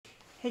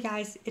Hey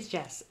guys, it's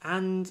Jess,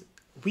 and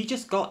we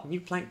just got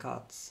new plant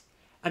cards.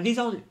 And these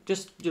aren't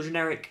just your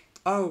generic,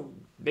 oh,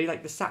 they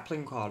like the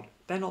sapling card.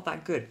 They're not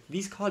that good.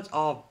 These cards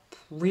are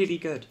really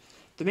good.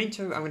 The main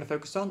two I'm going to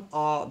focus on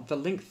are the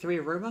Link 3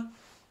 Aroma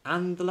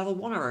and the Level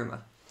 1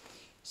 Aroma.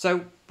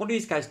 So, what do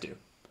these guys do?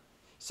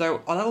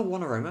 So, our Level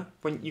 1 Aroma,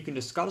 when you can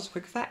discard as a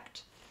quick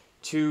effect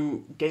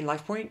to gain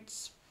life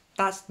points,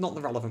 that's not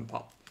the relevant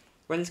part.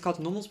 When this card's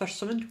normal special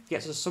summoned, we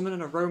get to summon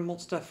an Aroma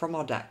monster from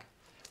our deck.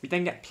 We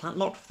then get plant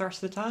locked for the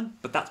rest of the turn,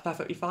 but that's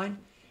perfectly fine.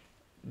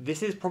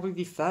 This is probably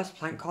the first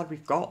plant card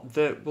we've got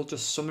that will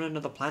just summon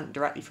another plant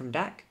directly from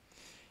deck.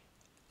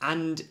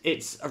 And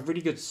it's a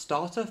really good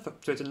starter, so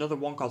it's another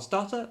one card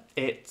starter.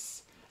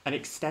 It's an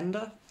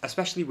extender,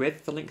 especially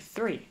with the Link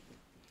 3.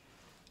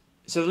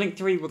 So the Link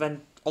 3 will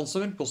then, on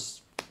summon,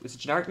 it's a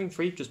generic Link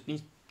 3, just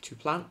needs 2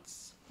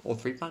 plants, or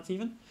 3 plants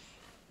even.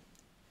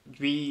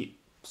 We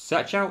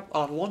search out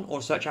our level 1,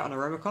 or search out an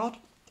Aroma card,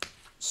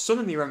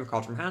 summon the Aroma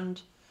card from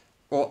hand,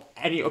 or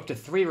any up to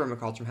 3 Aroma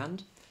cards from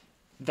hand.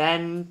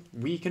 Then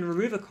we can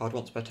remove a card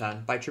once per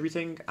turn by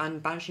attributing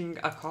and banishing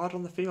a card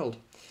on the field.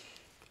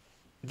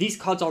 These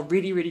cards are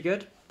really, really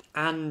good,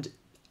 and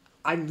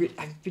I've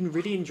been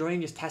really enjoying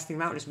just testing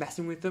them out and just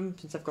messing with them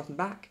since I've gotten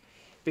back,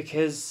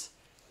 because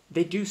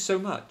they do so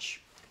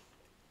much.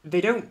 They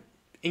don't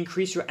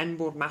increase your end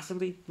board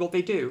massively. Well,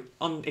 they do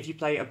if you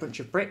play a bunch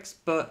of bricks,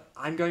 but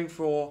I'm going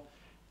for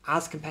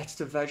as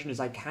competitive version as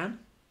I can.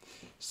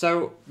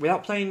 So,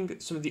 without playing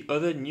some of the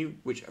other new,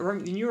 other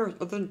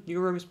new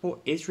Aroma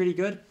support is really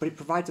good, but it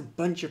provides a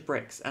bunch of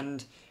bricks,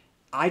 and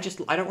I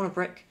don't want a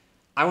brick.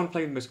 I want to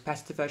play the most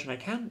competitive version I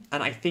can,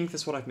 and I think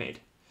that's what I've made.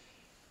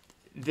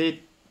 The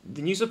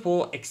new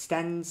support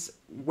extends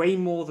way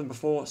more than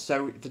before,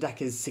 so the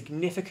deck is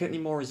significantly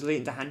more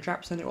resilient to hand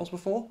traps than it was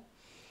before.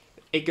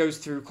 It goes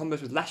through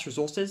combos with less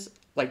resources,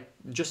 like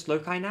just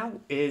Loci now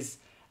is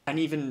an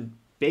even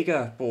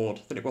bigger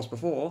board than it was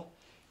before.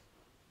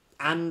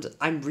 And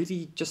I'm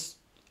really just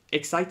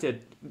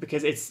excited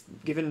because it's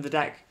given the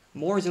deck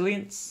more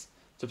resilience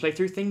to play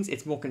through things.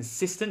 It's more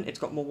consistent. It's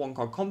got more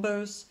one-card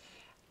combos.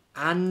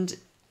 And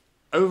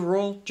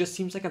overall, just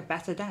seems like a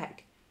better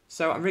deck.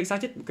 So I'm really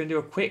excited. We're going to do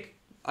a quick...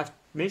 I've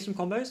made some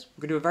combos.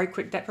 We're going to do a very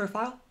quick deck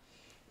profile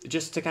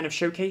just to kind of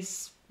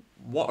showcase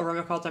what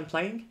Aroma cards I'm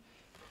playing.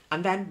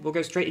 And then we'll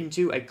go straight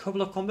into a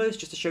couple of combos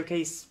just to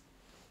showcase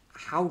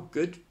how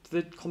good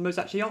the combos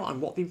actually are and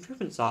what the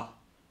improvements are.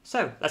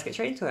 So let's get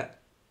straight into it.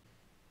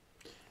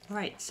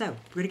 Alright, so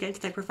we're going to get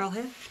into deck profile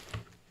here.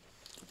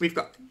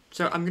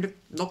 So I'm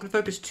not going to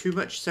focus too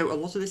much, so a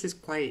lot of this is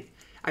quite,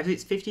 I believe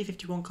it's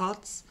 50-51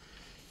 cards.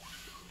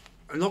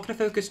 I'm not going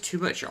to focus too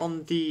much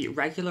on the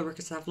regular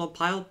Rikka Sunavalon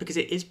pile, because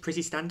it is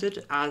pretty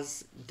standard,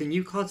 as the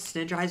new cards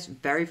synergize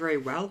very, very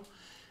well,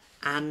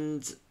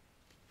 and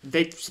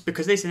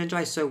because they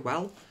synergize so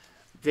well,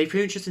 they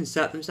pretty much just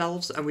insert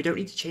themselves, and we don't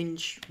need to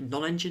change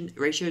non-engine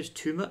ratios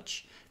too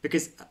much,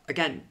 because,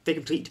 again, they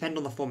completely depend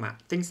on the format.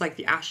 Things like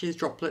the ashes,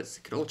 droplets,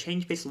 can all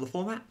change based on the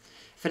format.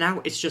 For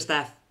now, it's just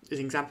there as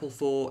an example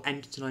for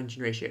engine to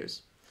non-engine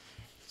ratios.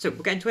 So,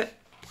 we'll get into it.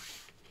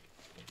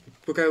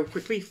 We'll go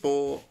quickly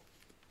for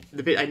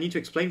the bit I need to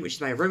explain, which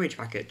is my Aroma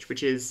package,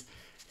 which is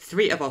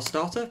 3 of our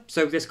starter.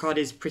 So, this card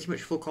is pretty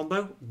much full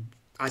combo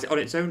on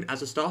its own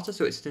as a starter,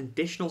 so it's an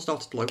additional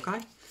starter to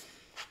Loci.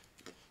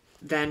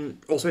 Then,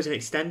 also it's an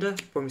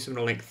extender when we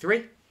summon a Link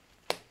 3.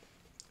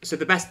 So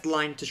the best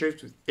line to show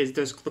is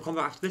the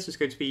combo after this is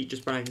going to be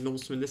just when I normal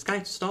summon this guy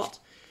to start.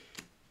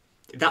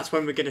 That's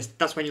when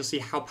you'll see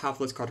how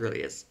powerful this card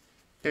really is.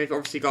 Then we've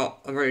obviously got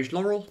a Rage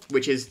Laurel,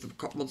 which is the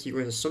monster you're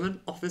going to summon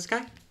off this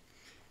guy.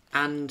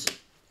 And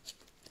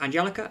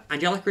Angelica.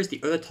 Angelica is the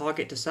other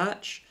target to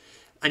search.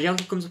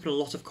 Angelica comes up in a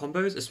lot of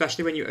combos,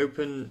 especially when you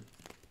open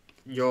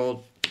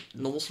your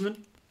normal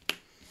summon.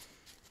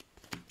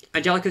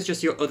 Angelica is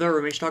just your other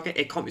Rage target.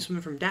 It can't be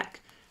summoned from deck.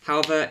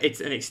 However, it's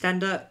an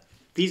extender.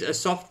 These are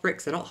soft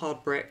bricks, they're not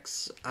hard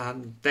bricks.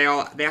 They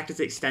act as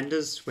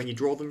extenders when you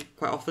draw them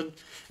quite often,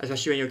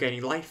 especially when you're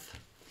gaining life.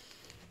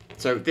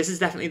 So this is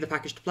definitely the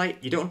package to play.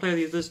 You don't want to play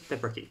the others, they're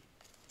bricky.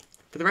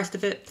 For the rest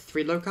of it,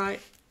 3 Loci.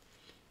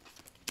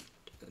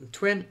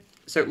 Twin.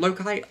 So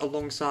Loci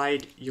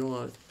alongside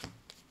your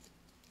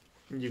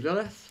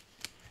Lilith.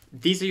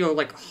 These are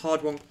your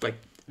hard one,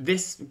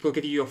 this will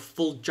give you your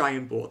full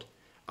giant board.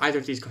 Either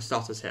of these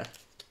starters here.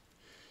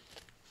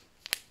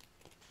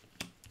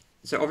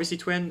 So obviously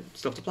Twin,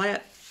 still have to play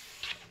it.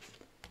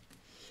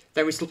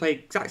 Then we still play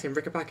exact same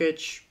Rikka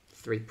package.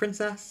 3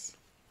 Princess,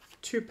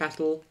 2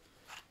 Petal,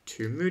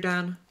 2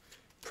 Mudan,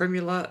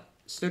 Primula,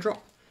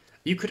 Snowdrop.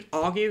 You could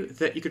argue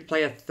that you could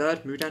play a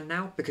 3rd Mudan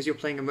now because you're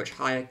playing a much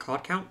higher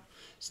card count,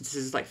 since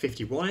this is like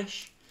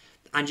 51-ish.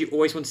 And you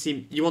always want to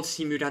see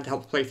Mudan to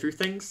help play through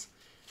things.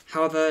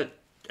 However,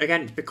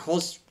 again,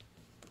 because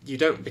you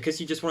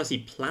just want to see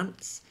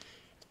plants,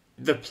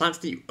 the plants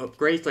that you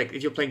upgrade, like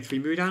if you're playing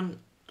 3 Mudan,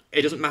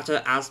 it doesn't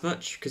matter as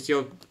much, because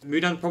the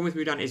problem with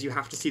Mudan is you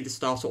have to see the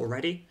starter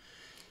already.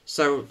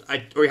 So,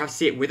 or you have to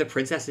see it with a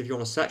princess if you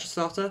want to search a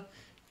starter.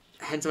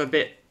 Hence, I'm a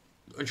bit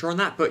unsure on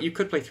that, but you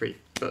could play 3.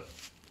 But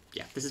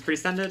yeah, this is pretty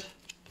standard.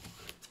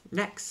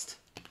 Next,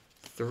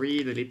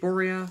 3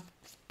 Lilyboria,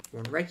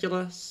 1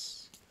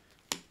 Regulus,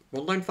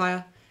 1 Lone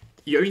Fire.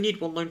 You only need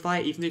 1 Lone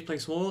Fire, even though you're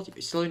playing small world,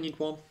 you still only need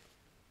 1.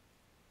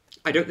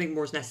 I don't think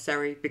more is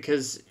necessary,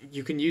 because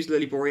you can use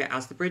Lilyboria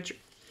as the bridge.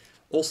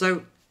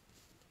 Also,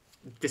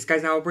 this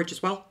guy's now a bridge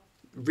as well.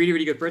 Really,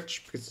 really good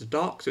bridge, because it's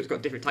dark, so it's got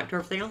a different type to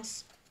everything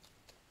else.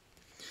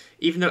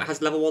 Even though it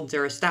has level 1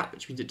 0 stat,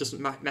 which means it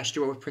doesn't mesh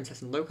too well with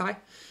Princess and Loci,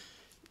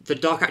 the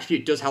dark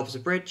attribute does help as a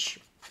bridge.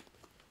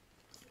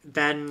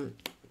 Then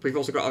we've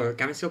also got a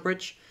Gamma Seal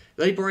bridge.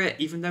 Lilyboria,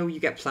 even though you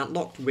get plant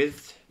locked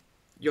with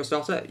your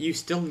starter, you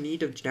still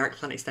need a generic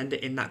plant extender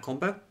in that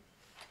combo.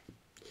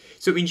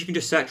 So it means you can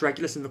just search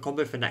Regulus in the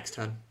combo for next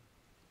turn.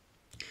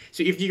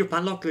 So if you get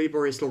plant locked,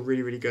 Lilyboria is still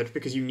really, really good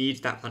because you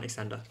need that plant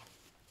extender.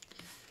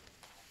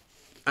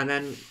 And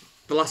then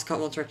the last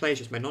card monster I play is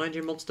just my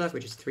non-engine monster,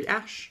 which is 3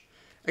 Ash.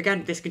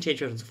 Again, this can change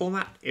the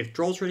format. If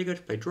Drawl's really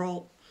good, play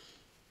Drawl.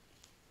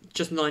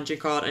 Just a non-engine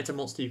card, and it's a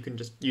monster you can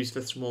just use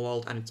for small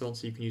world, and it's a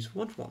monster you can use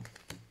for 1-for-1.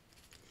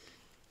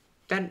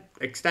 Then,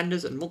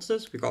 extenders and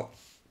monsters, we've got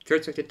 3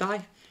 Unexpected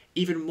Die.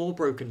 Even more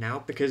broken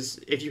now, because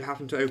if you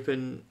happen to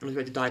open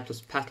Unexpected Die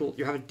plus Petal,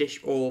 you have a dish,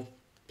 or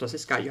plus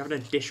this guy, you have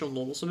an additional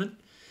normal summon.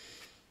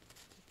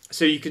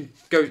 So you can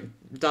go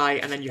die,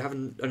 and then you have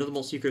another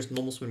monster you can just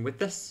normal summon with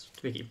this,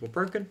 to make it even more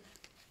broken.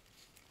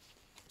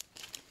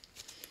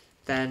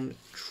 Then,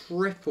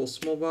 triple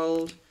small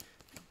world.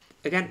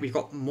 Again, we've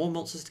got more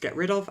monsters to get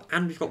rid of,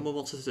 and we've got more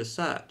monsters to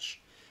search.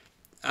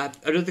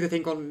 Another good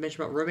thing I want to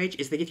mention about Romage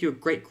is they give you a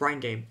great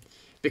grind game.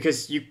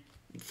 Because you,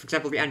 for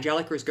example, the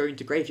Angelica is going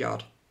to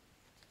Graveyard.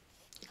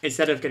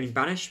 Instead of getting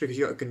banished, because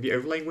you're going to be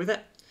overlaying with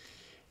it.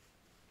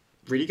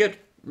 Really good.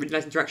 Really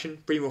nice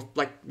interaction. Really more,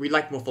 we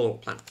like more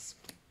follow-up plants.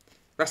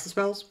 Rest of the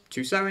spells,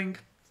 2 Sowing.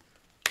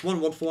 1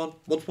 1-for-1.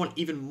 1-for-1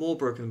 even more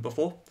broken than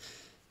before.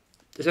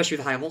 Especially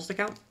with a higher monster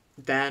count.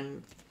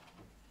 Then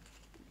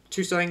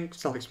 2 Sowing,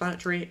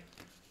 self-explanatory.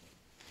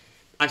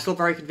 I'm still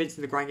very convinced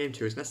in the grind game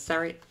 2 is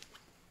necessary.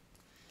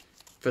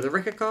 For the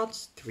Rikka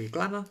cards, 3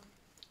 Glamour,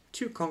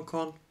 2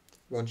 Concon,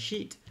 1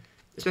 Sheet.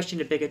 Especially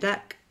in a bigger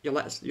deck, you're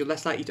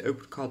less likely to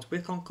open cards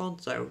with Concon,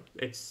 so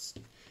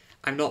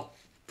I'm not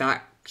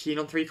that keen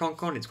on 3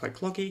 Concon, it's quite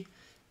cloggy.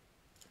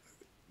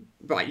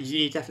 But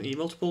you definitely need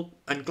multiple.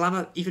 And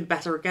Glamour, even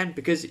better again,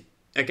 because,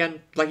 again,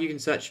 like you can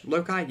search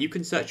Loci, you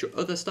can search your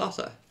other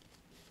starter.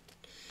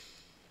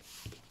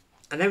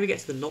 And then we get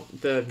to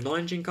the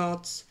non-engine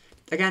cards.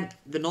 Again,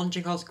 the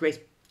non-engine cards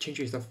great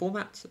changes the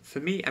format. For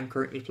me, I'm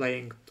currently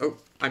playing... Oh,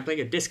 I'm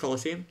playing a Disc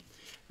Coliseum,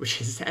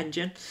 which is the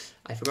engine.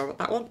 I forgot about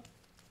that one.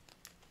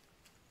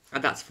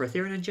 And that's for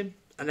Ethereal Engine.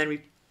 And then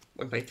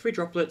I'm playing 3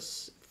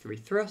 Droplets, 3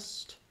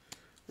 Thrust,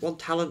 1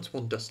 Talent,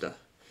 1 Duster.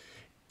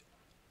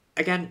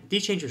 Again,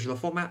 these changes the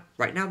format.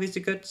 Right now, these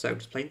are good, so I'm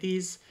just playing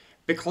these.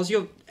 Because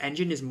your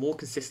engine is more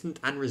consistent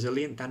and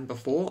resilient than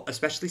before,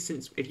 especially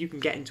since if you can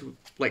get into,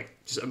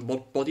 just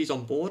bodies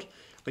on board,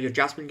 when your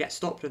Jasmine gets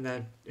stopped and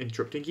they're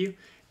interrupting you,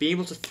 being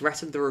able to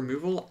threaten the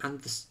removal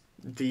and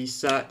the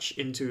search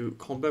into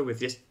combo with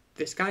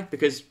this guy,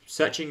 because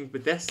searching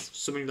with this,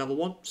 summoning level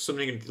 1,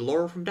 summoning the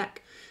Laurel from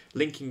deck,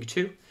 linking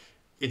 2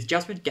 into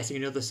Jasmine, getting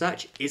another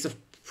search is a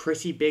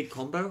pretty big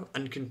combo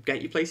and can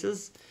get you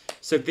places.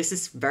 So this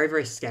is very,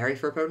 very scary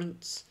for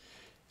opponents,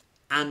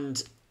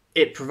 and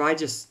it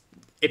provides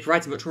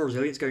much more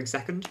resilience going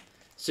second,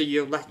 so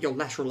you're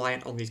less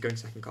reliant on these going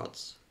second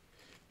cards.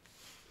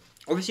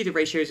 Obviously, the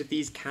ratios of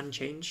these can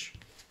change.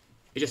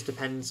 It just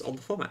depends on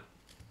the format.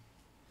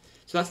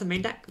 So that's the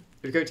main deck.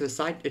 We go to the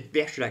side,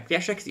 the extra deck. The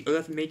extra deck is the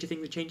other major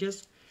thing that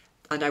changes,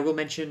 and I will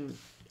mention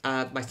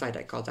my side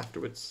deck cards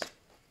afterwards.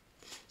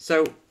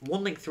 So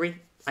 1 Link 3,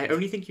 I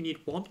only think you need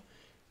 1,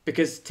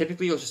 because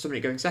typically you'll just summon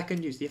it going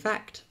second, use the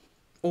effect,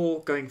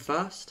 or going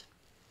first.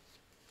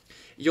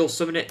 You'll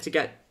summon it to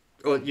get,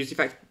 or use the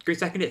effect going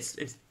second. It's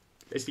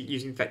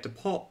using the effect to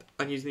pop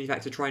and using the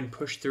effect to try and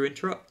push through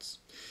interrupts.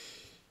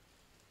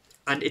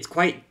 And it's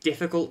quite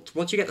difficult,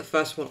 once you get the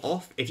first one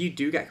off, if you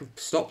do get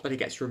stopped and it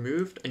gets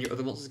removed and your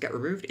other monsters get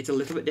removed, it's a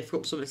little bit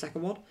difficult to summon the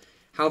second one.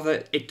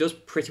 However, it does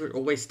pretty much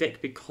always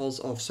stick because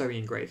of Sowing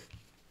Engrave.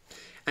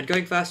 And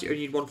going first, you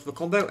only need 1 for the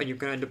combo, and you're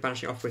going to end up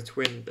banishing off with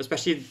Twin,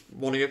 especially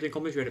one of the opening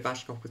combos, you end up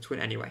banishing off with Twin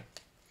anyway.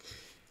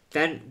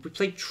 Then we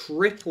play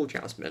triple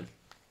Jasmine.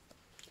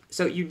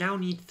 So you now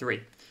need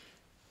 3.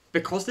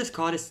 Because this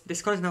card is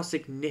now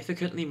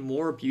significantly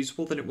more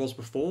abusable than it was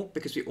before,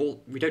 because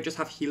we don't just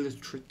have healers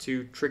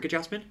to trigger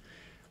Jasmine,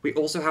 we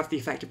also have the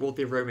effect of all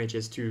the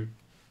Aromages to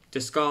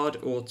discard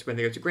or when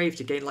they go to grave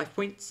to gain life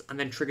points, and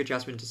then trigger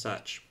Jasmine to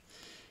search.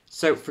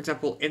 So, for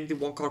example, in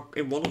one of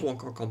the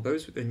 1-card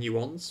combos with the new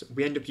ones,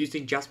 we end up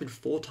using Jasmine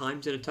 4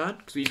 times in a turn,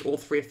 because we use all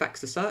 3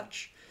 effects to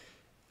search,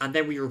 and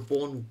then we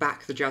reborn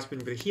back the Jasmine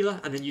with a healer,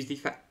 and then use the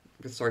effect,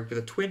 with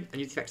a twin, and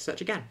use the effect to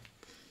search again.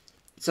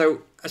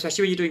 So,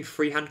 especially when you're doing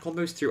freehand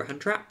combos through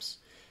hand traps,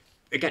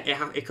 again,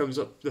 it comes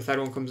up, the third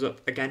one comes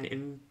up again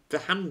in the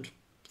hand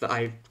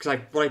that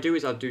what I do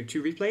is I'll do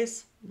 2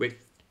 replays with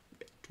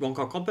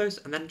 1-card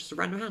combos, and then just a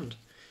random hand.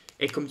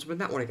 It comes up in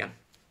that one again.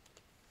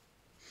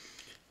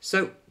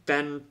 So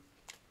then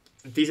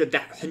these are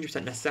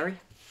 100% necessary.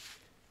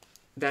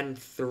 Then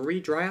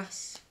 3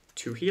 Dryas,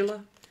 2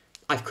 Healer.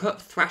 I've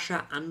cut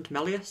Thrasher and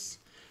Melius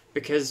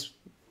because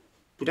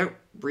we don't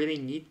really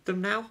need them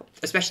now.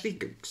 Especially,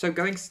 so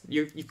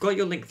you've got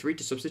your Link 3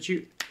 to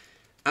substitute.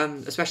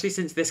 Especially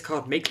since this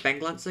card makes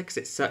Benglancer because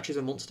it searches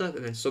a monster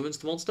and then summons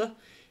the monster.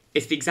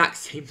 It's the exact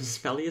same as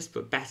Melius,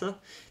 but better,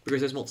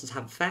 because those monsters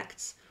have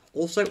effects.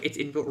 Also, it's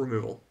inbuilt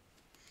removal.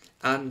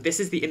 This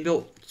is the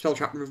inbuilt spell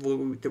trap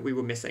removal that we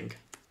were missing.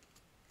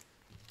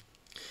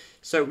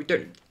 So we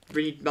don't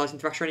really need Melius and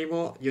Thrasher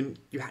anymore.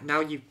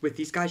 Now with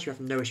these guys, you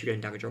have no issue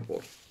getting damage on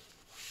board.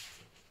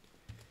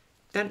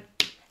 Then,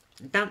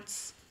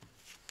 Dance.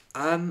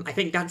 I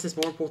think Dance is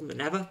more important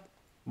than ever.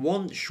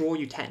 1, sure,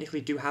 you technically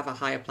do have a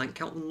higher plant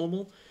count than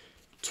normal.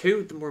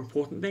 2, the more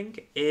important thing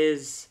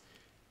is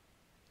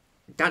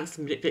Dance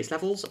manipulates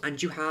levels,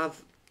 and you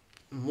have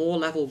more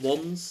level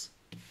 1s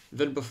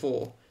than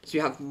before. So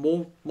you have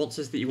more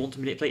monsters that you want to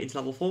manipulate into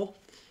level 4.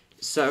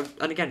 So,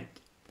 and again,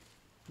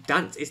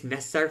 Dance is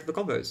necessary for the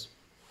combos.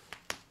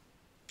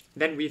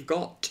 Then we've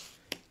got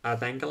a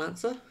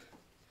Benglancer,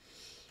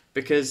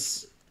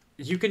 because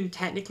you can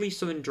technically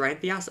summon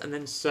Dryanthias and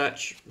then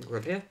search, go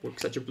over here,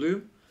 search a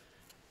Bloom.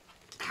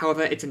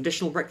 However, it's an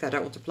additional brick that I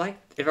don't want to play.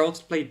 If I want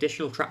to play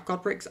additional trap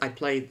card bricks, I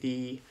play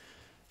the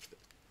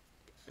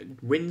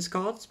Winds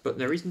cards, but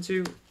no reason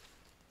to.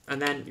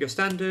 And then your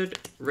standard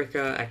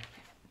Rikka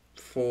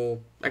for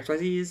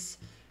XYZs.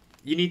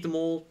 You need them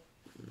all.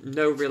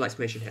 No real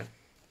explanation here.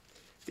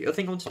 The other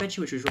thing I want to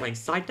mention, which was running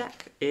side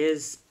deck,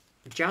 is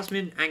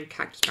Jasmine and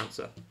Cactus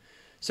Bouncer.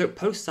 So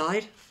post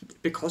side,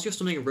 because you're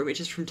summoning Aroma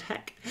from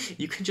deck,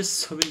 you can just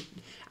summon,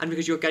 and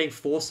because you're getting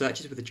 4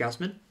 searches with the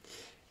Jasmine,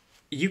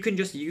 you can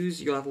just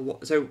use your level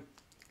 1. So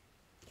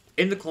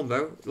in the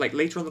combo, like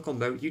later on the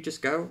combo, you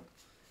just go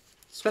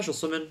special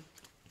summon,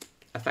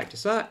 effect to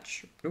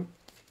search,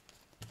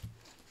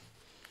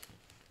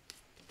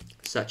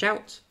 search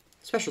out,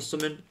 special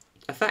summon,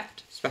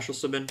 effect, special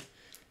summon.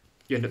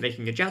 You end up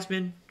making a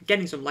Jasmine,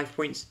 getting some life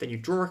points, then you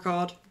draw a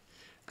card,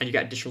 and you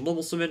get additional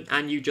normal summon,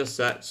 and you just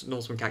search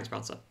normal summon Cactus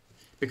Bouncer.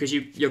 Because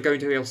you're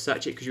going to be able to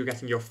search it because you're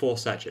getting your 4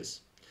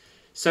 searches.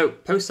 So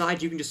post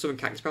side, you can just summon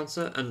Cactus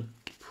Bouncer and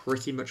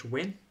pretty much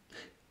win.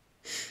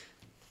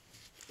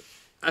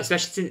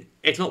 Especially since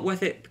it's not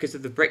worth it because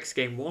of the bricks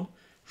game 1.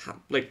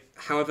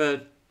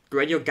 However,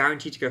 when you're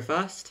guaranteed to go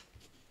first,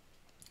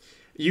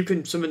 you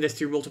can summon this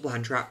through multiple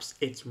hand traps.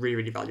 It's really,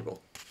 really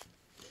valuable.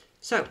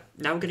 So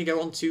now we're going to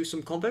go on to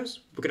some combos.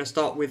 We're going to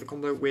start with a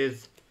combo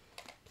with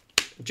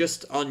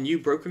just our new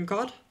broken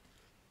card,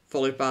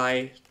 followed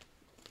by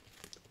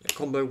a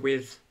combo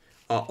with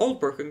our old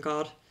broken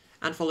card,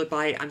 and followed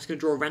by I'm just going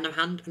to draw a random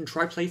hand and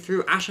try play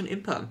through Ash and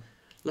Imperm.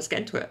 Let's get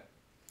into it.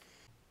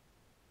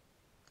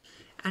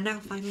 And now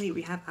finally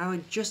we have our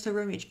just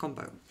Aroma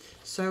combo.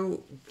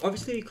 So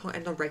obviously we can't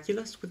end on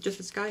Regulus with just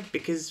this guy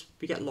because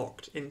we get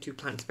locked into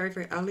plants very,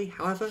 very early.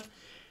 However,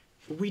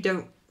 we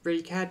don't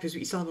really care because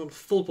we start on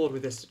full board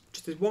with this.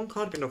 Just this one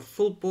card going on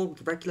full board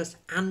with Regulus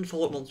and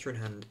follow-up monster in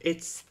hand.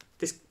 It's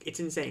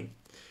insane.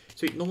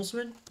 So we normal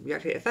summon, we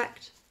activate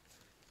effect,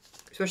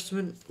 special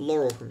summon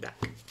Laurel from deck.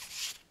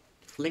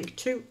 Link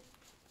 2,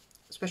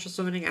 special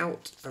summoning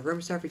out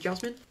Aroma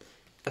Jasmine,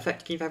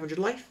 effect gain 500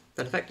 life,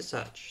 then effect to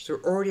search. So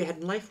we're already ahead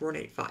in life, we're on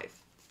 8-5.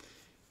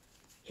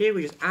 Here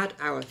we just add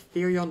our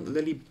Therion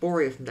Lily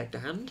Borea from deck to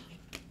hand.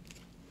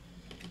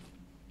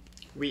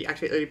 We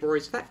activate Lily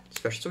Borea's effect,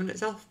 special summon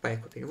itself by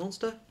equipping a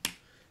monster,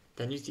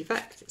 then use the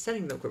effect,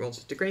 sending the equipped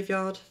monster to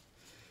graveyard,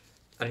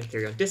 adding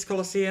Therion Disc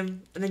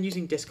Colosseum, and then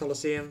using Disc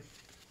Colosseum,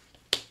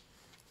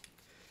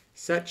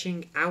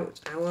 searching out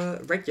our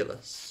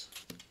Regulus.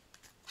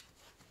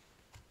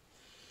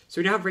 So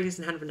we now have Regulus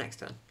in hand for next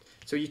turn.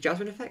 So we use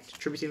Jasmine effect,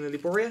 tributing Lily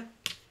Borea,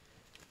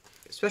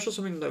 special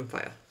summoning Lone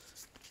Fire.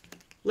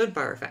 Lone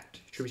Fire effect,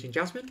 tributing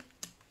Jasmine,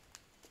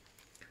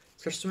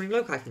 special summoning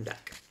Loci from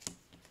deck.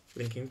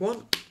 Linking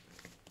 1,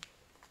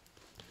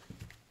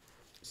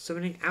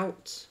 summoning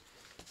out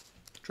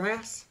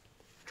Dryas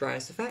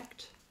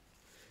effect,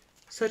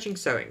 searching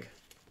Sowing.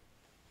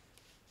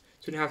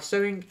 So we now have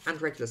Sowing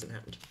and Regulus in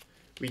hand.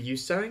 We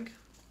use Sowing,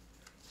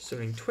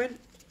 summoning Twin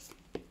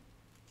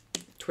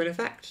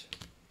effect,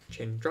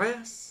 chain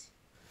Dryas,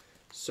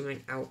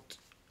 summoning out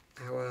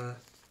our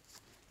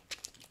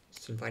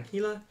Sunfine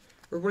Healer,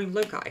 we're running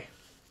Loci.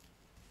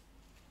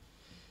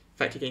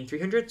 Effect to gain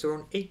 300, so we're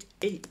on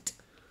 8-8.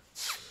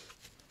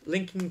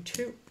 Linking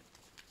 2,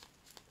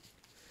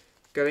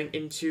 going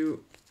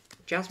into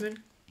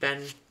Jasmine,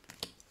 then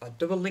a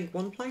double link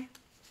 1 play,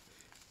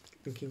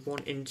 linking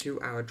 1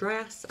 into our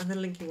Dryas, and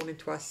then linking 1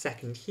 into our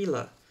second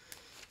healer.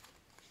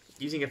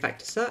 Using effect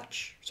to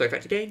search, so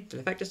effect to gain, then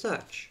effect to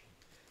search.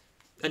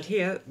 And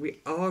here we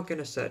are going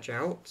to search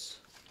out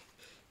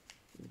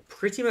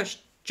pretty much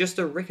just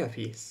a Rikka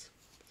piece.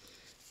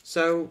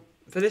 So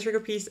for this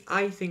Rikka piece,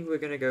 I think we're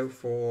going to go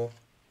for,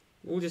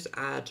 we'll just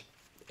add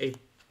a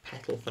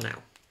petal for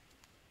now.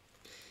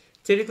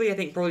 Typically, I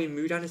think probably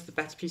Mudan is the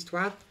best piece to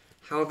add.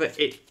 However,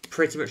 it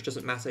pretty much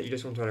doesn't matter. You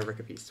just want to add a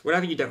Rikka piece.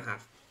 Whatever you don't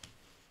have.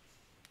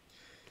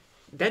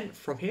 Then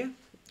from here,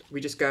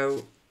 we just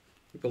go,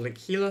 we'll link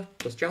Healer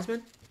plus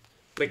Jasmine,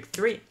 link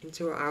 3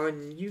 into our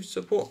new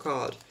support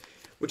card,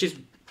 which is,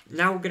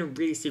 now we're going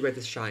to really see where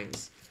this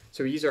shines.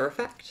 So we use our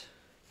effect,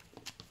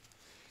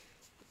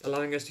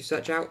 allowing us to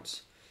search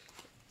out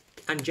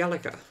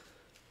Angelica.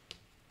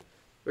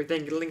 We're then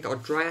going to link our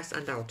Dryas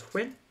and our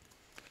Twin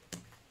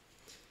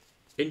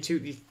into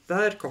the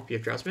third copy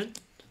of Jasmine.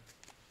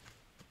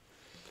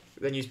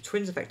 We then use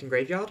Twin's effect in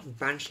Graveyard,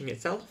 banishing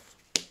itself,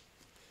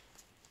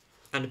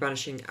 and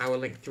banishing our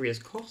link 3 as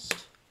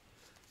cost,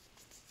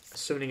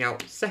 summoning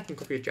out second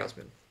copy of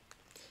Jasmine.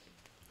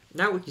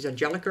 Now we can use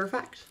Angelica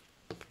effect,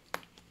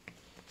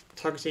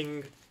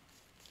 targeting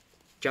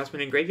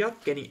Jasmine in Graveyard,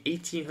 getting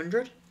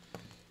 1800.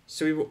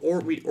 So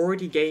we'd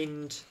already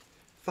gained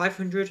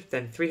 500,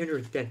 then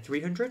 300, then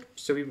 300.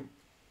 So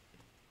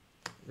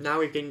now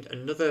we've gained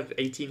another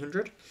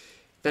 1800.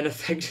 Then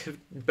effective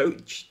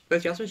both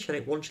Jasmine,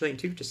 Chilling 1, Chilling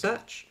 2 to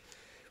search.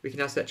 We can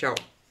now search out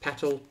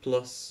Petal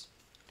plus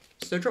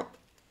Snowdrop.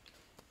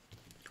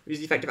 We use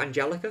the effect of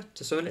Angelica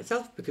to summon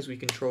itself because we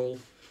control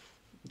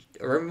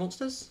Aroma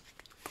monsters.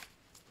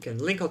 We can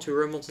link our 2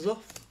 Aroma monsters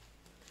off.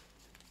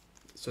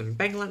 Summon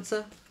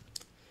Bengalancer.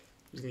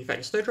 Using the effect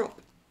of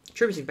Snowdrop.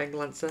 Tributing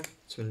Bengalancer.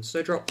 Summon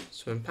Snowdrop.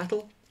 Summon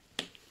Petal.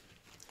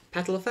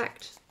 Petal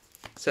effect.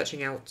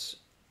 Searching out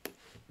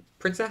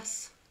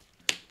Princess.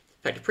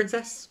 Effect of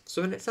Princess.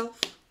 Summon itself.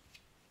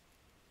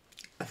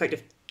 Effect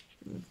of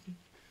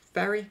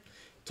Fairy.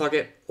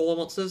 Target all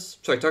monsters.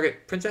 Sorry,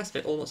 target Princess.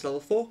 Hit all monsters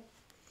level 4.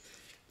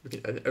 We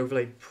can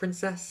overlay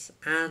Princess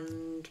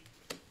and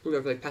we'll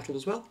overlay Petal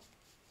as well.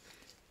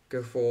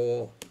 Go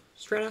for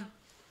Strenna.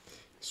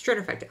 Strenna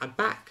effect to add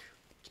back.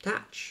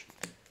 Detach.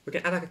 We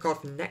can add back a card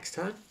for next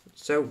turn.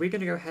 So we're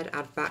going to go ahead and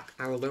add back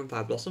our Lone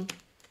Fire Blossom.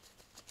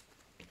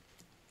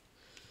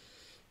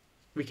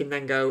 We can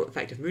then go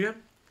effective Mudan.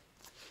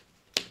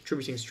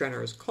 Attributing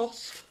Strenna as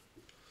cost.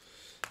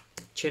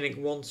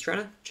 Chaining 1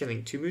 Strenna,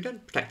 chaining 2 Mudan,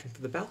 protecting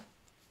for the bell.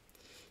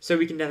 So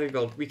we can never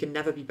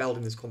be belled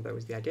in this combo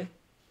is the idea.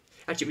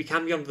 Actually, we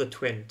can be under the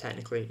Twin,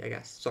 technically, I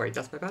guess. Sorry,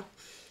 that's my bad.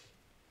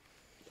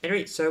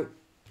 Anyway, so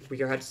we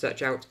go ahead and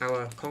search out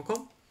our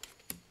Concon.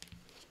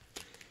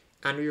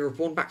 And we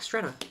reborn back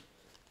Strenna.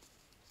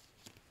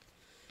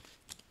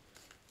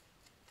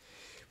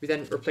 We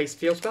then replace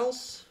field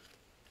spells.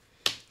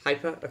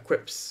 Hyper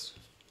equips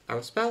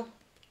our spell.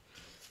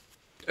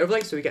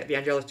 Overlay, so we get the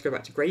Angelica to go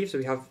back to grave, so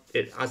we have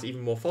it as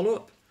even more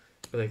follow-up.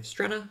 Overlay for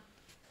Strenna.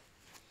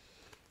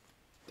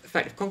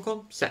 Effective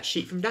Concon, set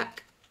sheet from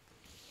deck.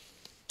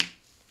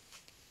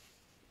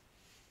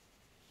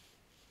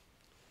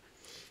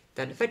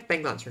 Then effect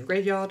Bengalancer in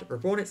Graveyard,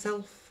 reborn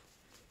itself.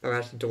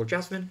 Add double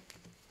Jasmine.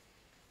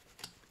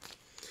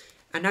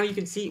 And now you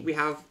can see we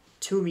have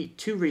two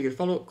really good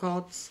follow-up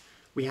cards.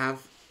 We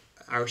have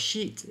our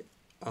sheet,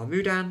 our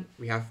Mudan,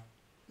 we have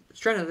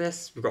Strenna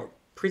this, we've got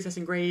Princess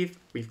Engrave,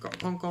 we've got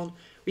Concon.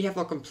 We have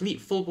our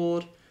complete full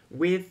board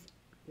with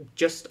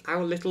just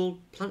our little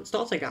plant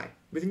starter guy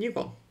with a new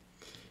one.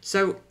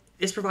 So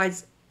this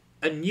provides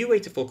a new way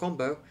to full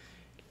combo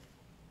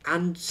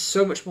and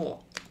so much more.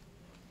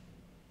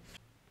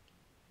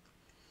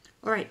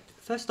 Alright,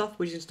 first off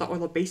we're just going to start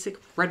with our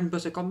basic bread and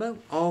butter combo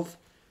of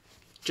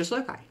just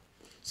Loci.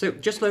 So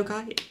just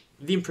Loci,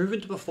 the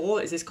improvement to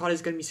before is this combo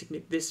is going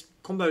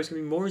to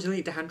be more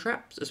resilient to hand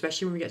traps,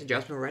 especially when we get to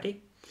Jasmine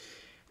already.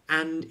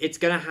 And it's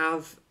going to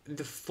have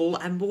the full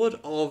end board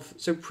of,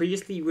 so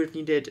previously you would have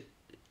needed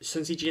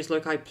Sunseed Genius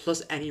Loci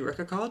plus any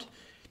Rikka card,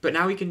 but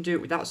now we can do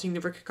it without seeing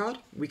the Rikka card,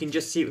 we can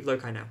just see it with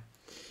Loci now.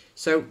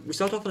 So we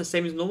start off on the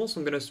same as normal, so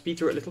I'm going to speed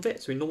through it a little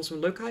bit. So we normal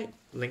summon Loci,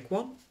 link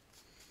 1,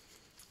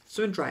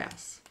 summon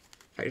Dryas,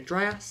 activate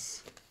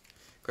Dryas,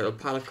 got a little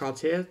pile of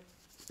cards here,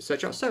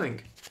 search out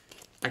Sowing,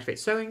 activate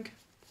Sowing,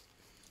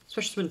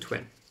 special summon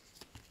Twin,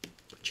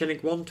 chain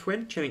link 1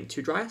 Twin, chain link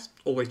 2 Dryas,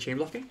 always chain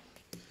blocking,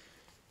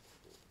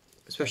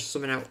 special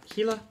summon out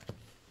Healer,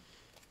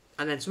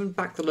 and then summon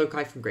back the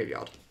Loci from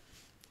Graveyard.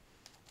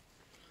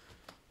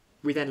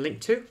 We then link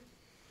 2,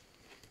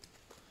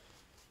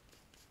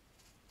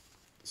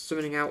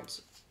 summoning out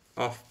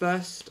our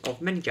first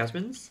of many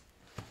Jasmines,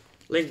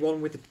 link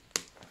 1 with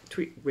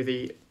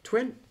the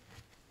Twin,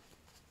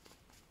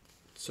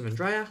 summon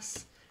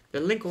Dryas,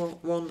 then link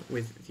 1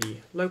 with the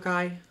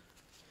Loci,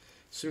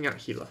 summoning out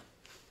Healer.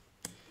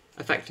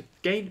 Effective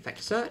gain,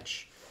 effective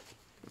search.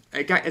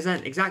 Again,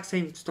 exact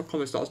same stock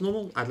combo start as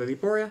normal, add Lily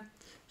Borea,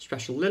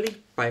 special Lily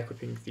by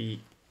equipping the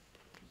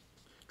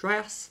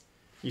Dryas,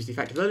 use the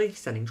effect of Lily,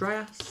 sending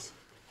Dryas,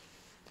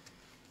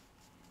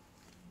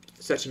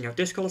 searching out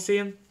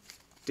Discolosseum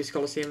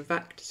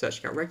effect,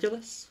 searching out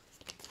Regulus,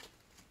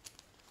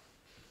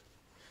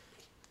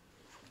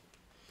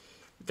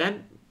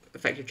 then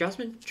effective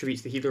Jasmine,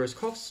 treats the Healer as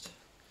cost,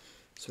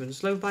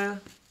 summons Lone Fire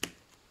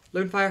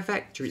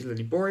effect, treats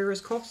Lily Borea as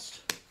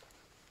cost,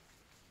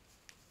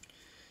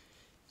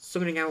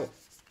 summoning out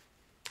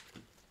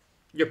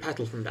your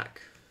Petal from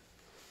deck.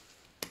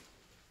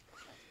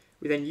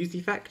 We then use the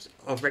effect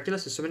of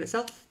Regulus to summon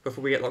itself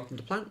before we get locked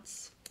into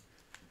plants.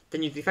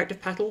 Then use the effect of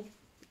Petal,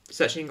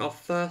 searching our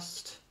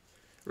first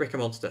Rikka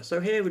monster. So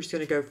here we're just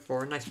going to go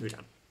for a nice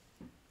Mudan.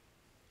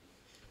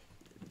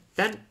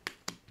 Then,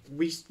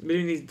 we're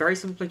doing these very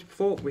similar to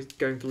before. We're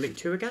going for Link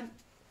 2 again.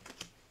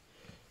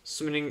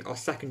 Summoning our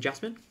second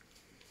Jasmine.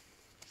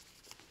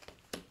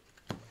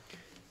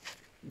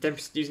 Then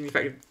using the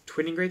effect of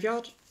Twinning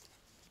Graveyard.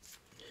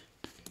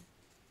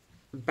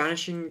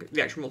 Banishing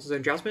the actual Monster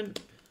Zone Jasmine.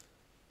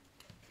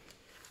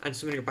 And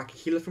summoning back a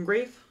healer from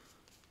grave.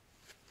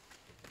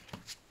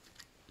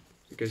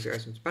 It goes to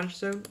some Banish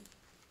Zone.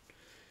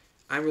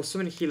 And we'll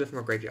summon a healer from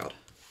our graveyard.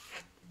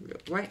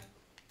 Right.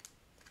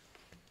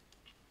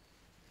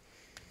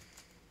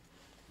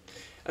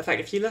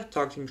 Effect of healer,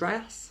 targeting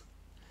Dryas.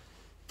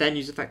 Then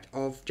use effect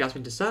of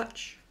Jasmine to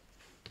search.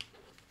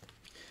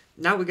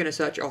 Now we're going to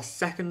search our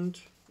second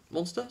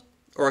monster,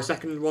 or our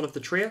second one of the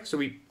trio. So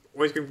we're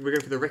going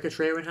for the Rikka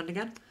trio in hand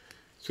again.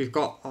 So we've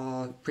got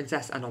our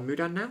Princess and our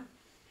Mudan now.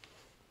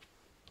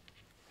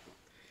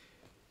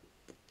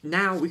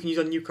 Now we can use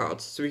our new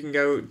cards. So we can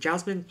go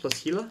Jasmine plus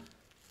healer.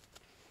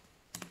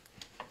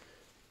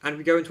 And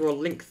we go into our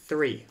Link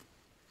 3.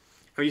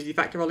 And we use the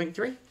effect of our Link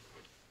 3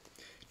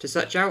 to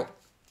search out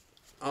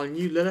our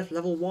new Lilith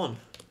level 1.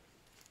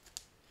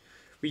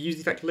 We use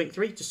the effect of Link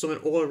 3 to summon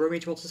all our Aroma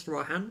monsters from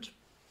our hand.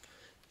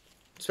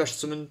 Special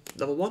summon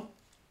level 1.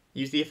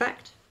 Use the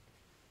effect.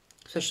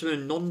 Special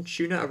summon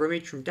non-tuner Aroma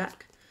from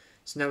deck.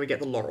 So now we get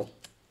the Laurel.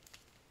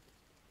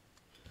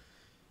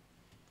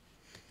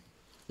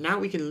 Now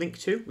we can Link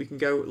 2. We can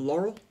go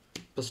Laurel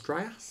plus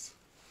Dryas.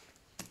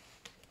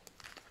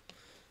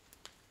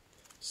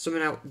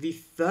 Summon out the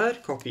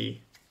third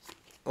copy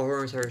of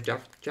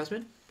Aromalylith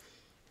Jasmine.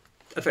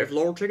 Effect of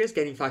Laurel triggers,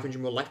 gaining 500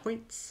 more life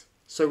points.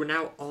 So we're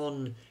now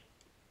on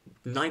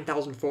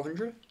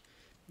 9,400.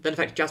 Then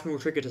effect Jasmine will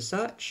trigger to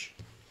search.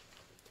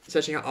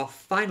 Searching out our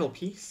final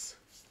piece,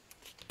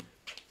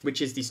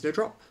 which is the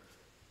Snowdrop.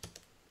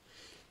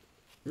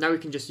 Now we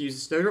can just use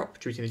the Snowdrop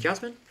to retain the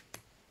Jasmine.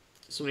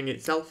 Summoning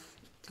itself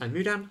and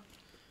Mudan.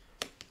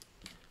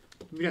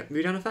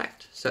 Mudan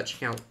effect,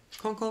 searching out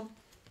Concon.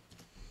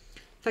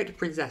 Effect of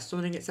Princess,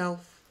 summoning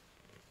itself.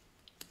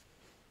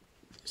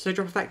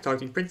 Snowdrop effect,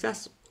 targeting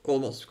Princess. All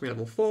monsters becoming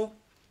level 4.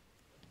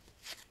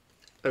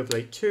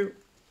 Overlay 2.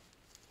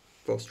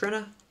 For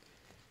Strenna.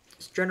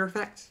 Strenna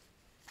effect,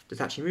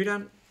 detaching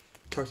Mudan.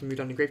 Targeting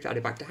Mudan in grave to add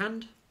it back to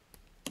hand.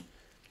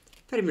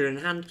 Effect of Mudan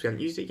in hand, because we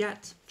haven't used it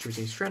yet.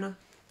 Choosing Strenna.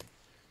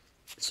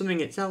 Summoning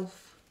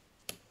itself.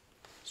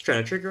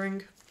 Strenna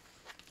triggering.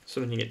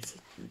 Summoning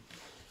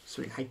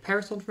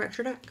Hyperiton from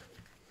extra deck.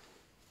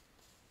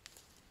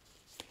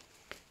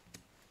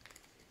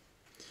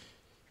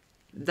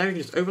 Then we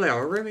can just overlay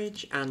our Aroma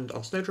and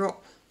our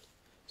Snowdrop,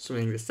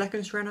 summoning the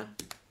second Strenna,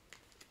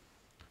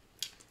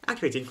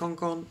 activating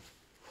Concon,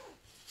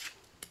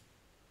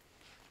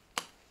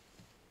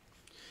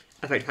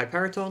 effect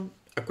Hyperiton,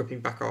 equipping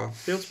back our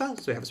field spell,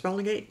 so we have a spell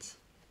negate.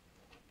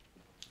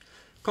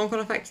 Concon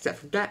effect set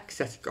from deck,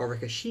 setting our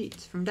Rikka sheet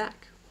from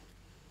deck.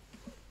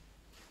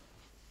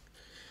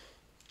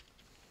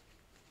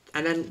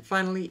 And then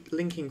finally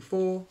linking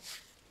 4,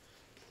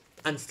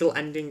 and still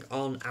ending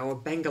on our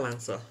Bengal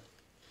Answer.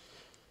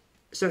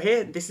 So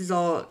here, this is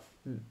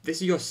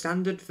your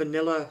standard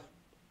vanilla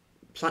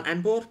plant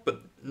end board,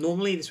 but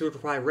normally this would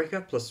require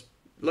Rikka plus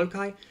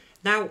Loci.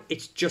 Now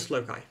it's just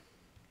Loci.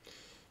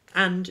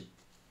 And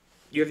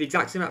you have the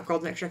exact same amount of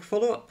cards in extra deck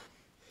follow-up.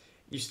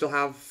 You still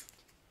have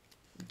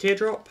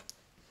Teardrop.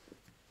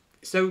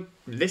 So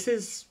this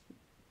is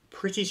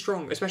pretty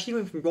strong, especially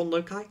when from one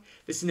Loci.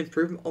 This is an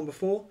improvement on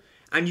before,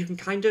 and you can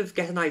kind of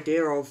get an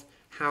idea of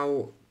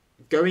how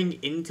going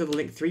into the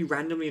Link 3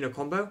 randomly in a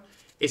combo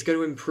is going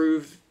to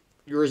improve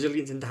your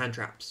resilience into hand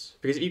traps.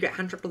 Because if you get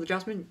hand trapped on the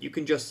Jasmine, you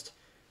can just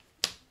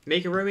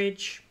make a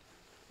Romage,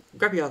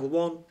 grab your level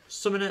 1,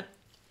 summon it,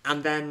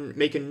 and then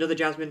make another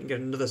Jasmine and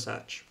get another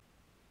search.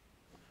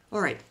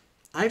 Alright,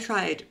 I've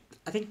tried,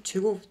 I think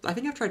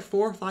I've tried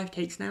 4 or 5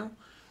 takes now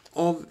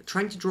of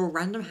trying to draw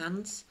random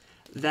hands,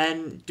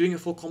 then doing a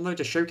full combo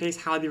to showcase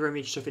how the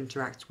Romage stuff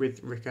interacts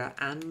with Rikka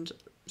and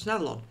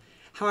Sunavalon.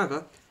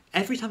 However,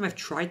 every time I've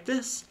tried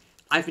this,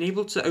 I've been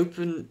able to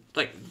open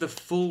like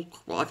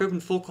I've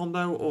opened full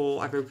combo,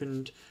 or I've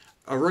opened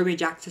a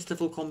Romage access to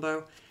full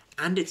combo,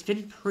 and it's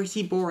been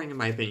pretty boring in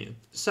my opinion.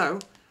 So,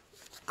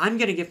 I've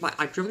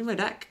driven my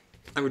deck,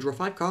 I'm going to draw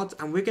 5 cards,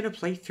 and we're going to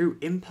play through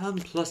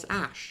Imperm plus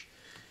Ash,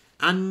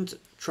 and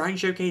try and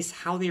showcase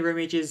how the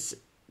Romages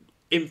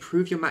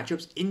improve your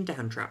matchups into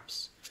hand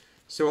traps.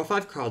 So our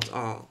 5 cards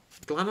are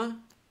Glamour,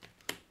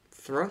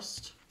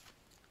 Thrust,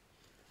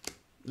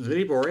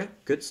 Lily Borea,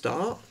 good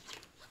start.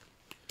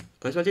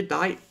 Unexpected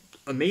Die,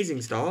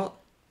 amazing start.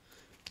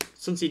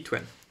 Sunseed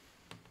Twin.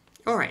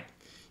 Alright,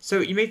 so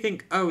you may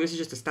think, oh, this is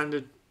just a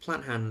standard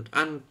plant hand,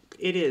 and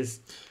it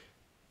is.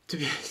 To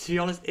be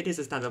honest, it is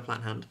a standard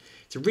plant hand.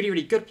 It's a really,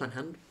 really good plant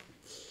hand.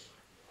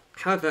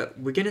 However,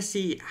 we're going to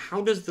see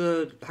how do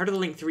the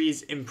Link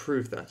 3s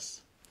improve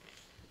this.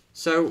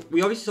 So,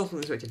 we obviously saw something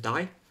Unexpected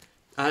Die.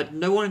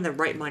 No one in their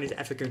right mind is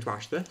ever going to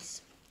Ash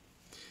this.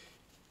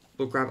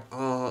 We'll grab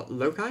our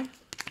Loci.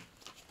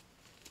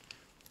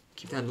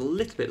 Keep the hand a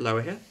little bit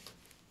lower here.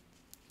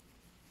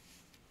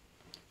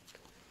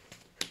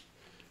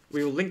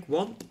 we will link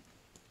 1,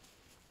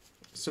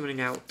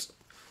 summoning out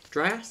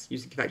Dryas,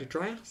 using the effect of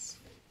Dryas.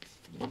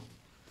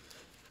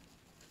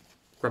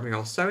 Grabbing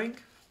our Sowing.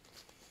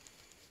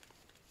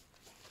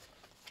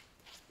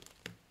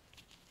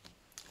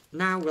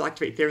 Now we'll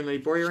activate Ethereal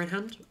Lily Borea in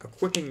hand,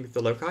 equipping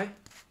the Loci.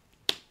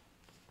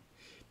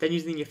 Then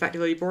using the effect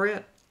of Lily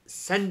Borea,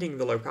 sending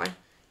the Loci.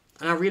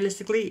 And now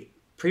realistically,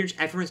 pretty much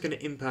everyone's going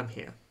to Imperm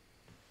here.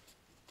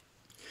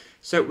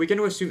 So we're going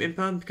to assume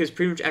Imperm because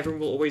pretty much everyone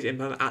will always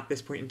Imperm at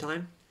this point in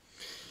time.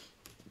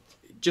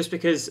 Just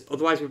because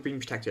otherwise we're being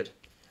protected.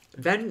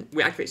 Then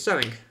we activate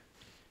Sowing.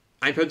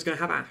 Imperm's going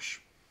to have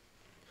Ash.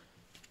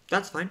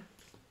 That's fine.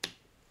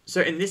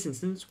 So in this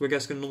instance, we're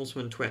just going to normal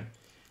summon Twin.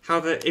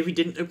 However, if we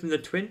didn't open the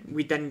Twin,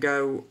 we'd then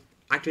go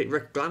activate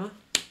Rikka Glamour.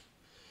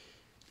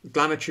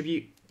 Glamour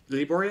Tribute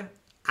Lily Borea.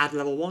 Add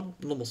level 1,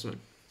 normal summon.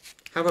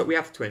 How about we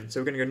have Twin? So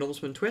we're going to go normal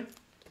summon Twin.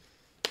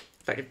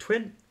 Effective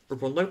Twin.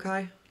 Reborn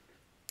Loci.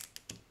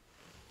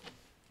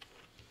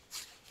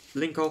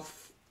 Link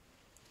off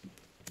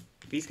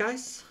these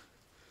guys.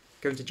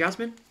 Go into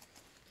Jasmine.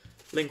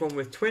 Link 1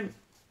 with Twin.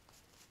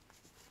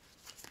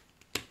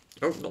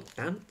 Oh, not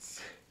Dance.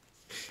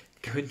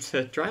 Go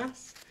into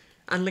Dryas.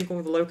 And link 1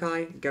 with the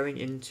Loci, going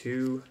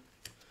into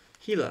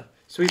Healer.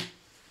 So we've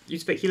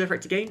used the Healer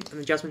effect again, and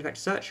the Jasmine effect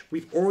to search.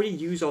 We've already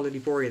used our Lily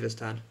Borea this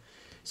turn.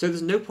 So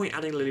there's no point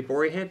adding Lily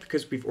Borea here,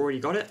 because we've already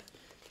got it.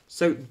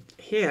 So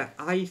here,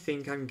 I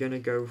think I'm going to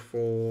go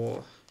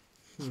for...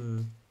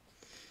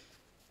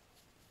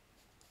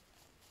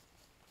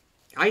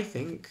 I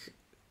think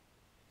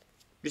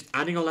just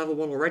adding a level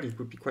 1 already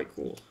would be quite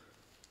cool.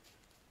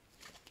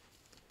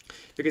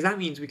 Because that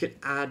means we could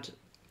add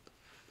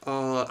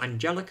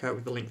Angelica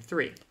with the link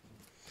 3.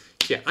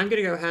 So yeah, I'm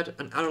going to go ahead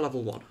and add a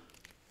level 1.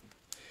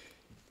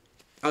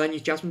 I'll then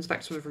use Jasmine's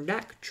effect summon from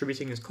deck,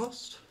 tributing his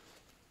cost.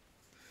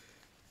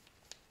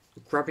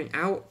 Grabbing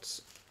out.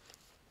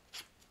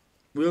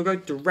 We'll go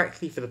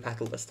directly for the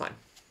petal this time.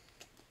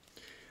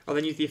 I'll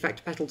then use the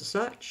effect petal to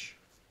search.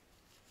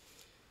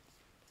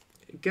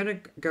 Gonna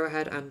go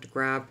ahead and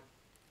grab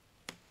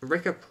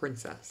Rikka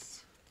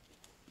Princess.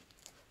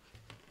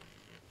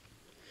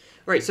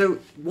 Right, so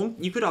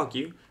you could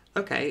argue,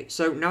 okay,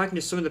 so now I can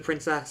just summon the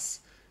Princess,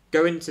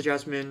 go into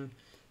Jasmine,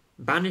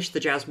 banish the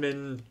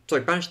Jasmine,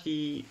 sorry, banish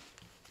the...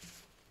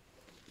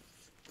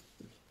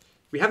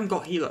 We haven't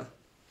got Healer.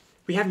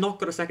 We have not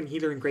got a second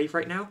Healer in Grave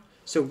right now,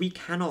 so we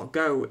cannot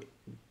go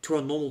to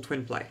our normal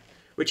Twin play,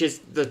 which is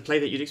the play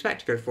that you'd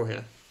expect to go for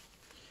here.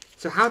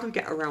 So how do we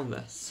get around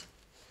this?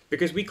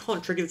 Because we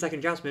can't trigger the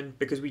second Jasmine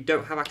because we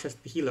don't have access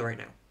to the Healer right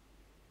now.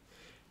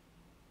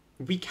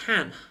 We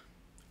can,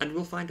 and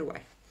we'll find a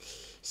way.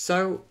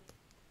 So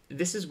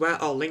this is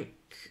where our link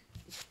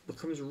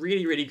becomes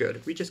really, really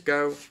good. We just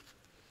go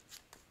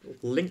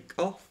link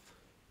off.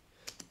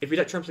 If we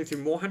don't try and play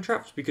through more hand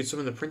traps, we could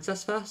summon the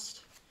Princess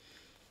first.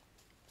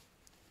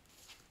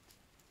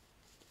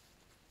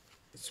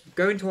 Let's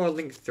go into our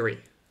link 3.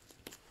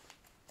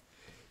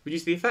 We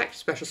use the effect,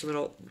 special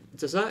summon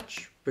to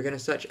search. We're going to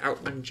search out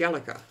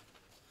Angelica.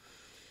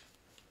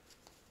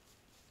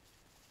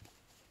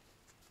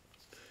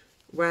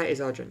 Where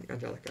is our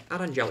Angelica?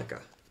 Add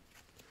Angelica.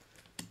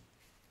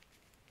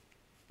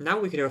 Now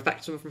we can do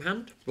effect summon from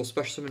hand. We'll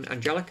special summon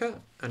Angelica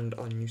and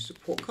our new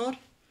support card.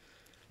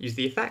 Use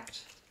the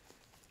effect.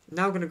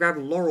 Now we're going to grab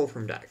Laurel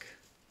from deck.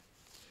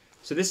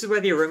 So this is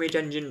where the Aroma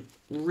engine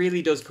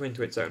really does come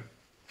into its own.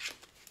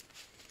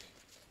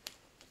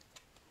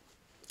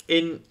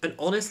 In an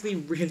honestly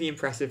really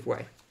impressive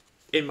way,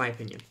 in my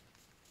opinion.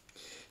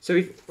 So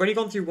we've only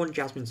gone through one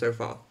Jasmine so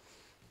far.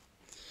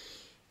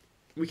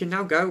 We can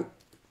now go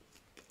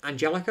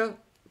Angelica.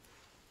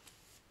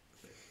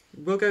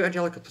 We'll go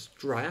Angelica plus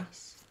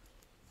Dryas.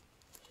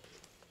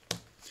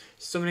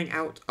 Summoning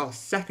out our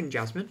second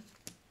Jasmine.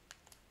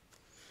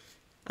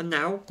 And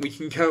now we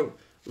can go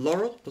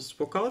Laurel plus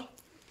support card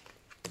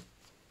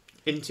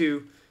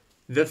into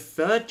the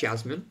third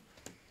Jasmine.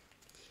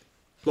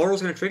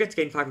 Laurel's going to trigger to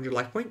gain 500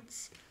 life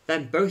points.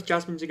 Then both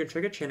Jasmines are going to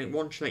trigger, chaining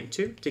 1, chaining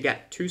 2 to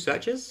get 2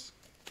 searches.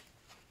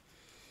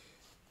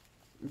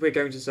 We're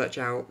going to search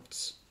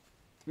out...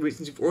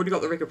 Since we've already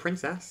got the Rikka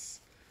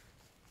Princess,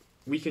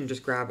 we can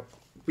just grab...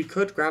 We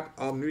could grab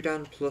our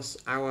Mudan plus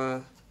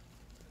our...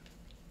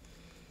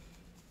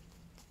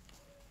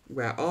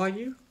 Where are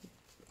you?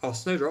 Our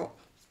Snowdrop.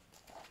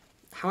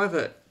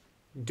 However,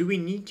 do we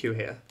need to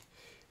here?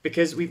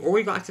 Because we've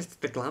already got access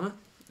to the Glamour,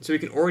 so we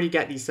can already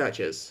get these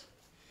searches.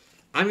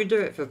 I'm going to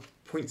do it for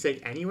point's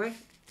sake anyway.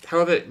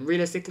 However,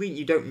 realistically,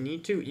 you don't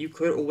need to. You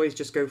could always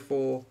just go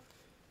for...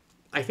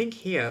 I think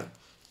here,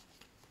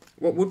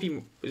 what would be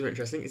more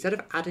interesting, instead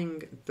of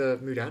adding the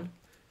Mudan,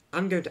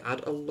 I'm going to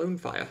add a Lone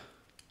Fire.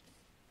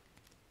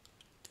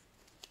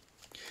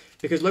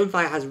 Because Lone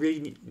Fire has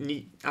really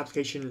neat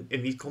application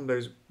in these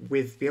combos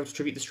with being able to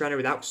tribute the Strano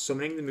without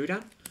summoning the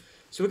Mudan.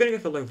 So we're going to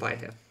go for Lone Fire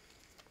here.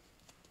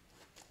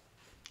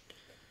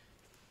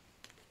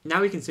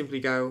 Now we can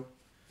simply go...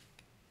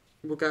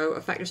 We'll go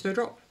Effective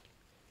Snowdrop,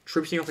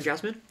 tributing off a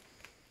Jasmine,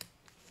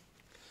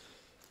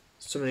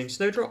 summoning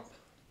Snowdrop,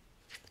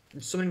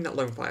 and summoning that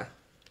Lone Fire.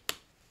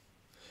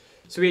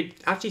 So we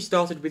actually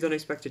started with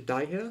Unexpected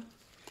Die here.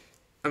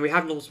 And we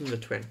have an Ultimate the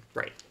Twin.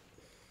 Right.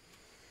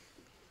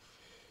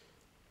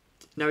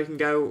 Now we can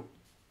go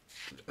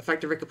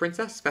Effective Rikka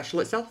Princess, special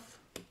itself.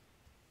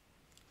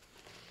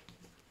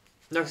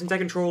 Now since I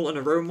control an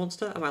Aroma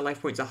monster and my life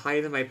points are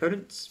higher than my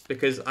opponent's,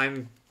 because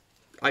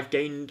I've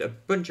gained a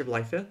bunch of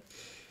life here,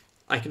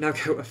 I can now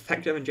go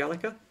Effective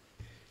Angelica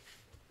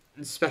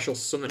and special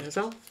summon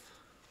herself.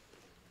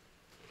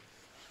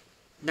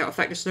 Now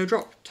Effective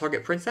Snowdrop,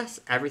 target princess,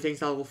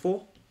 everything's level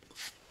 4.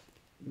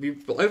 We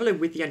will overlay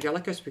with the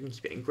Angelica so we can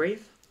keep it in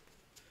grave.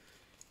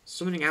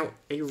 Summoning out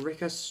a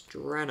Rikka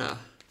Strana.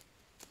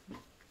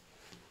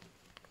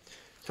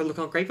 So look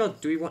on graveyard,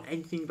 do we want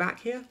anything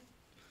back here?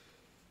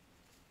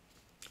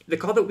 The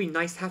card that would be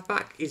nice to have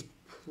back is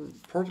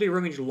probably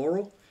Rummage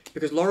Laurel,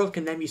 because Laurel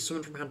can then be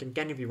summoned from hand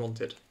again if we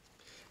wanted.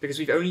 Because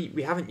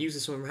we haven't used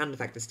the summon from hand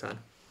effect this turn.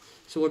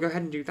 So we'll go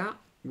ahead and do that.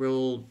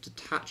 We'll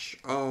detach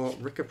our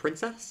Rikka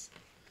Princess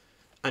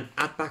and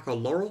add back our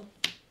Laurel.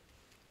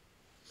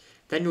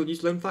 Then we'll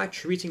use Lone Fire,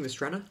 treating the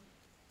Strana.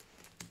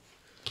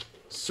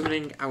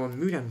 Summoning our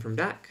Mudan from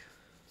deck.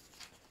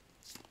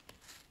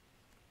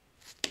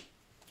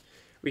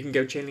 We can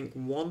go Chainlink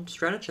 1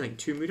 Strana, Chainlink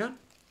 2 Mudan.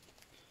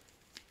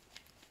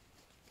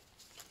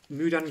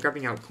 Mudan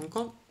grabbing out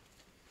Concon.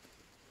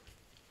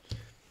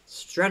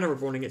 Strana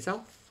reborning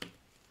itself.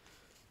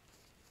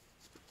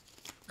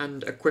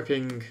 And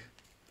equipping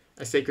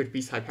a Sacred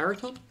Beast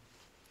Hyperiton.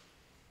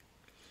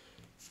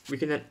 We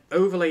can then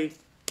overlay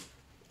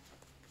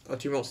our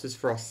 2 monsters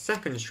for our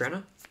second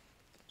Strana.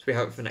 So we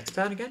have it for next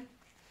turn again.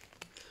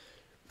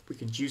 We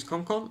can use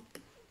Concon.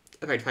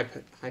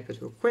 Effect Hyper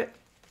to equip.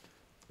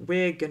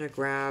 We're going to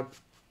grab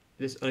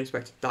this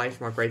Unexpected Die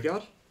from our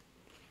graveyard.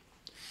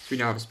 So we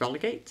now have a Spell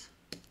Negate.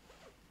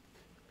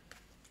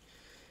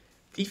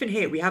 Even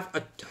here, we have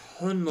a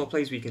ton more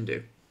plays we can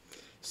do.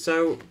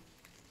 So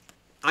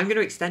I'm going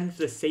to extend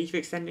for the sake of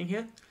extending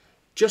here,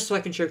 just so I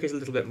can showcase a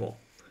little bit more.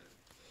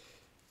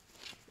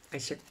 I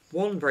check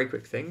one very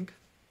quick thing.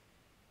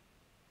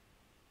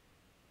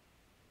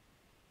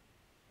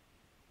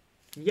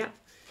 Yeah,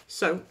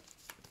 so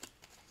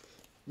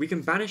we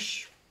can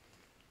banish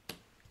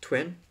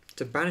Twin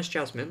to banish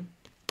Jasmine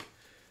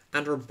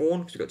and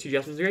Reborn, because we've got 2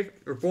 Jasmines in the grave,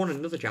 Reborn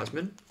another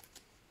Jasmine.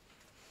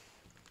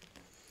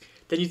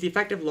 Then use the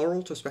effect of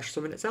Laurel to special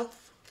summon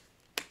itself.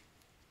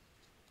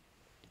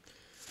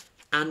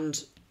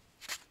 And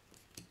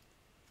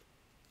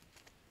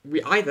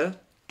we either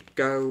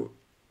go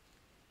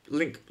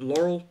link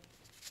Laurel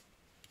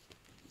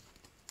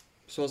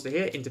Swords to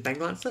here into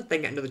Benglancer,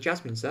 then get another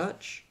Jasmine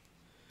search.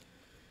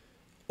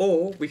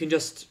 Or we can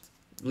just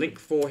link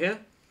 4 here.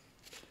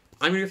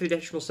 I'm going to go for the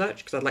additional search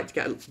because I'd like to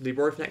get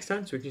Libori for next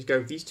turn, so we can just go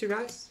with these 2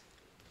 guys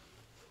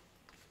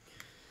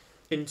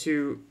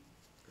into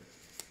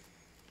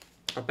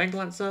our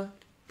Benglancer.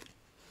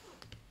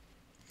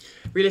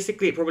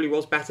 Realistically, it probably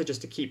was better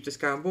just to keep this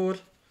guy on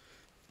board.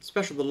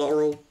 Special the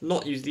Laurel,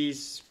 not use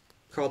these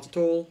cards at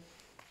all,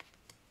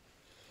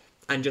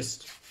 and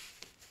just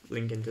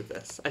link into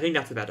this. I think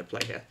that's a better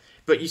play here.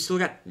 But you still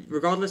get,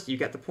 regardless, you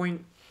get the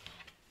point.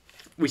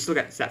 We still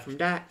get the set from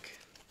deck.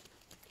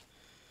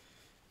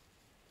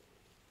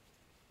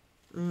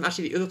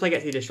 Actually, the other play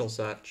gets the additional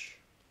search.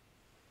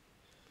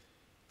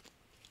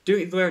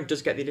 Doing it the other way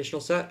does get the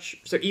additional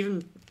search. So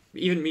even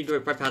me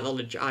doing my patent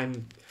knowledge,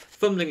 I'm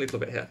fumbling a little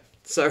bit here.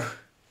 So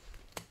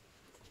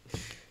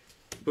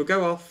we'll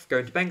go off, go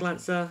into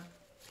Benglancer,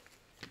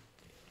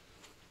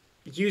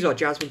 use our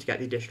Jasmine to get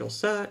the additional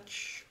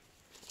search,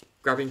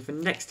 grabbing for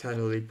next turn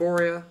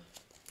Liboria.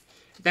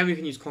 Then we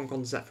can use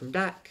Concon set from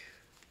deck,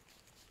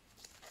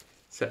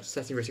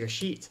 setting risk a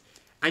sheet,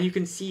 and you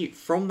can see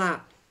from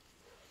that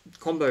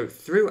combo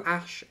through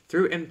Ash,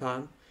 through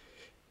Imperm,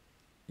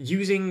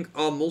 using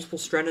our multiple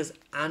Stranas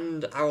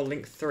and our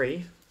Link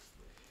 3,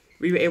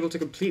 we were able to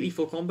completely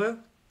full combo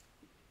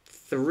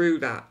through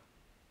that,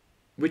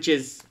 which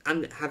is,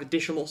 and have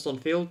additional monsters on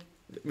field.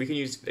 We can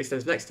use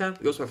extends next turn.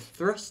 We also have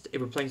Thrust.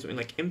 If we're playing something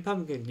like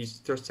Imperm, we can use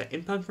Thrust to set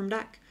Imperm from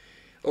deck,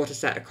 or to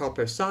set a card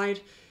per side.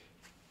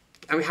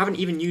 And we haven't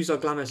even used our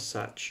Glamour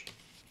Search.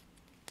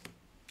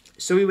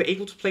 So we were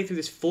able to play through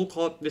this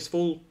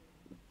full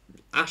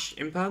Ash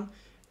Imperm,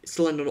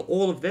 still end on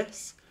all of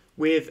this,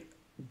 with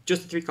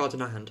just the 3 cards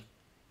in our hand.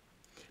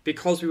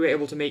 Because we were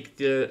able to make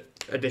the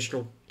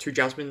additional 2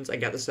 Jasmines and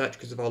get the search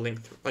because of our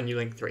new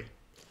Link 3.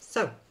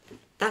 So,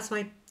 that's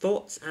my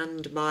thoughts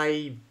and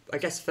my, I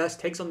guess, first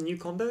takes on the new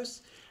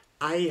combos.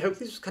 I hope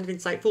this was kind of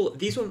insightful.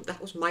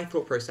 That was my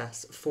thought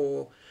process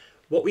for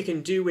what we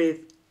can do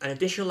with an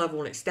additional level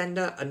 1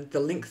 extender and the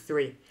Link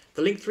 3.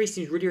 The Link 3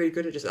 seems really, really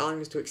good at just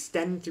allowing us to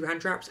extend through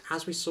hand traps,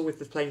 as we saw with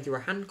the playing through a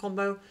hand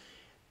combo.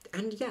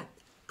 And yeah,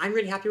 I'm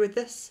really happy with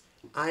this.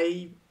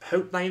 I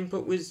hope my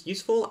input was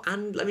useful,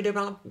 and let me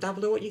know down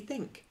below what you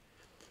think.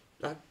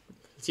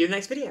 See you in the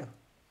next video.